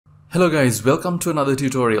Hello guys, welcome to another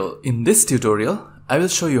tutorial. In this tutorial, I will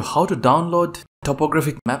show you how to download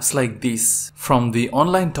topographic maps like these from the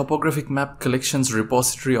online topographic map collections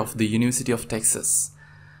repository of the University of Texas.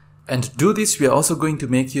 And to do this, we are also going to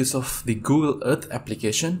make use of the Google Earth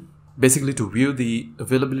application, basically to view the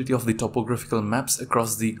availability of the topographical maps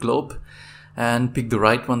across the globe and pick the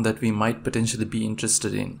right one that we might potentially be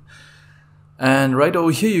interested in. And right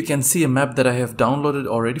over here you can see a map that I have downloaded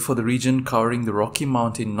already for the region covering the Rocky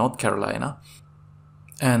Mountain, North Carolina.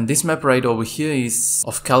 And this map right over here is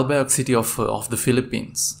of Calbayog City of the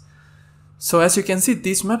Philippines. So as you can see,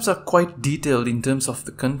 these maps are quite detailed in terms of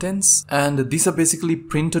the contents, and these are basically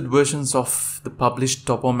printed versions of the published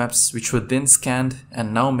topo maps which were then scanned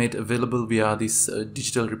and now made available via this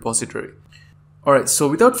digital repository. Alright, so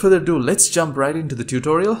without further ado, let's jump right into the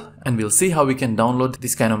tutorial and we'll see how we can download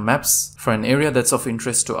this kind of maps for an area that's of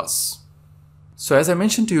interest to us. So as I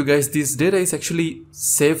mentioned to you guys, this data is actually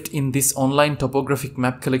saved in this online topographic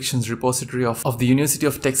map collections repository of the University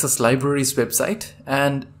of Texas Library's website.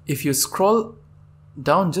 And if you scroll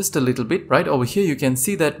down just a little bit, right over here you can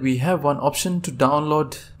see that we have one option to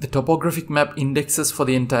download the topographic map indexes for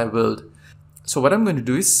the entire world. So what I'm going to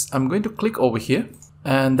do is I'm going to click over here,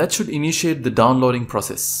 and that should initiate the downloading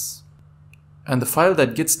process. And the file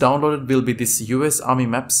that gets downloaded will be this US Army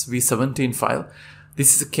Maps V17 file.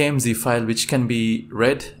 This is a KMZ file which can be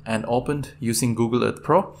read and opened using Google Earth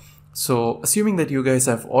Pro. So assuming that you guys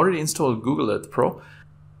have already installed Google Earth Pro,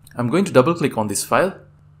 I'm going to double click on this file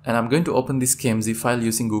and I'm going to open this KMZ file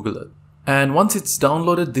using Google Earth. And once it's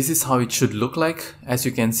downloaded, this is how it should look like. As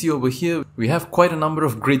you can see over here, we have quite a number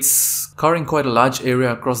of grids covering quite a large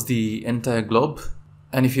area across the entire globe.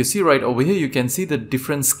 And if you see right over here, you can see the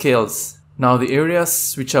different scales. Now the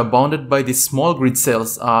areas which are bounded by these small grid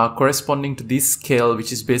cells are corresponding to this scale,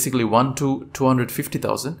 which is basically 1 to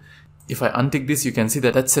 250,000. If I untick this, you can see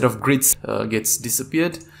that that set of grids gets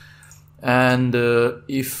disappeared. And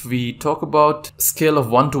if we talk about scale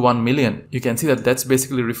of 1 to 1 million, you can see that that's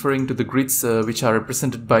basically referring to the grids which are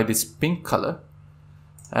represented by this pink color.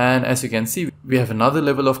 And as you can see, we have another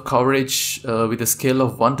level of coverage with a scale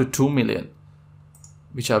of 1 to 2 million.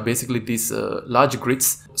 Which are basically these large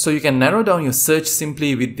grids. So you can narrow down your search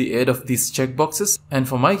simply with the aid of these checkboxes. And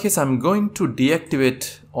for my case, I'm going to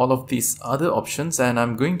deactivate all of these other options and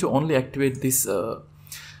I'm going to only activate these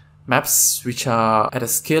maps which are at a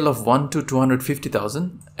scale of 1 to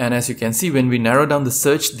 250,000. And as you can see, when we narrow down the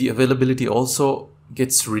search, the availability also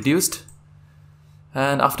gets reduced.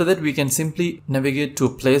 And after that, we can simply navigate to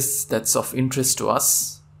a place that's of interest to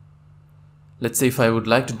us. Let's say if I would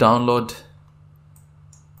like to download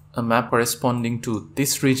a map corresponding to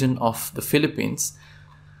this region of the Philippines,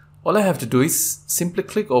 all I have to do is simply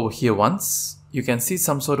click over here once. You can see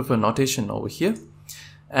some sort of a notation over here,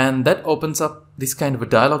 and that opens up this kind of a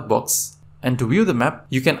dialog box. And to view the map,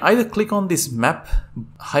 you can either click on this map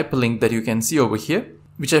hyperlink that you can see over here,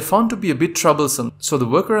 which I found to be a bit troublesome. So the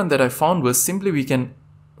workaround that I found was simply we can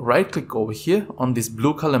right click over here on this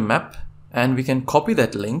blue color map and we can copy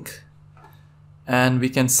that link and we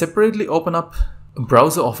can separately open up a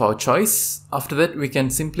browser of our choice. After that, we can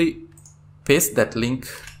simply paste that link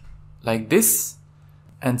like this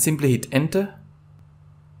and simply hit enter.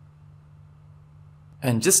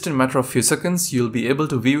 And just in a matter of few seconds, you'll be able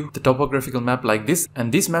to view the topographical map like this.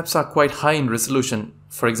 And these maps are quite high in resolution.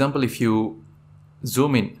 For example, if you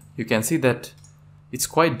zoom in, you can see that it's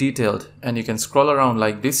quite detailed, and you can scroll around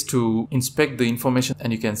like this to inspect the information,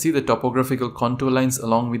 and you can see the topographical contour lines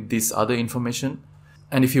along with this other information.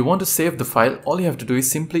 And if you want to save the file, all you have to do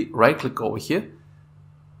is simply right click over here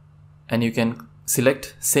and you can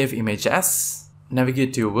select Save Image As,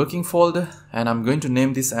 navigate to your working folder, and I'm going to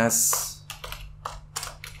name this as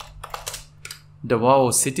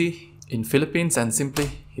Davao City in Philippines and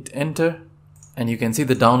simply hit enter. And you can see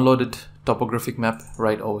the downloaded topographic map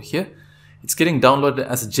right over here. It's getting downloaded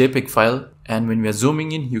as a JPEG file, and when we are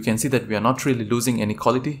zooming in, you can see that we are not really losing any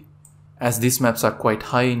quality, as these maps are quite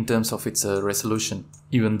high in terms of its resolution,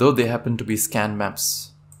 even though they happen to be scanned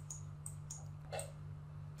maps.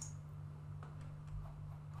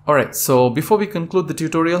 Alright, so before we conclude the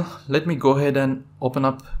tutorial, let me go ahead and open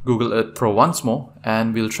up Google Earth Pro once more,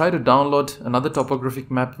 and we'll try to download another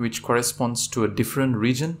topographic map which corresponds to a different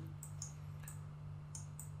region.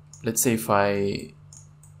 Let's say if I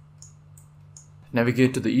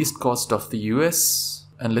navigate to the east coast of the US,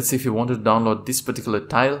 and let's say if you want to download this particular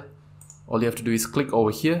tile, all you have to do is click over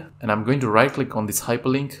here, and I'm going to right click on this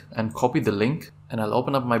hyperlink and copy the link, and I'll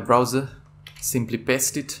open up my browser, simply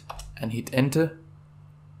paste it and hit enter.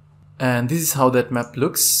 And this is how that map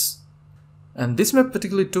looks. And this map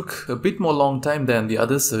particularly took a bit more long time than the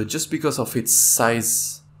others just because of its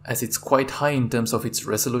size. as it's quite high in terms of its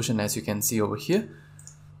resolution, as you can see over here.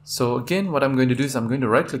 So again, what I'm going to do is I'm going to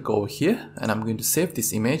right click over here and I'm going to save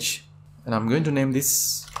this image, and I'm going to name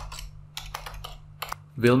this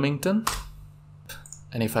Wilmington.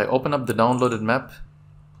 And if I open up the downloaded map,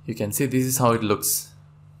 you can see this is how it looks.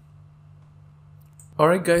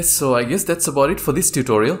 Alright guys, so I guess that's about it for this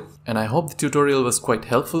tutorial, and I hope the tutorial was quite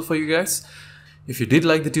helpful for you guys. If you did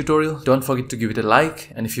like the tutorial, don't forget to give it a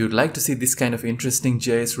like, and if you would like to see this kind of interesting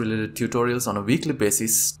GIS related tutorials on a weekly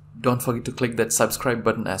basis, don't forget to click that subscribe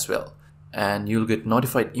button as well, and you'll get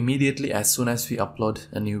notified immediately as soon as we upload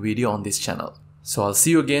a new video on this channel. So I'll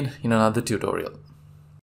see you again in another tutorial.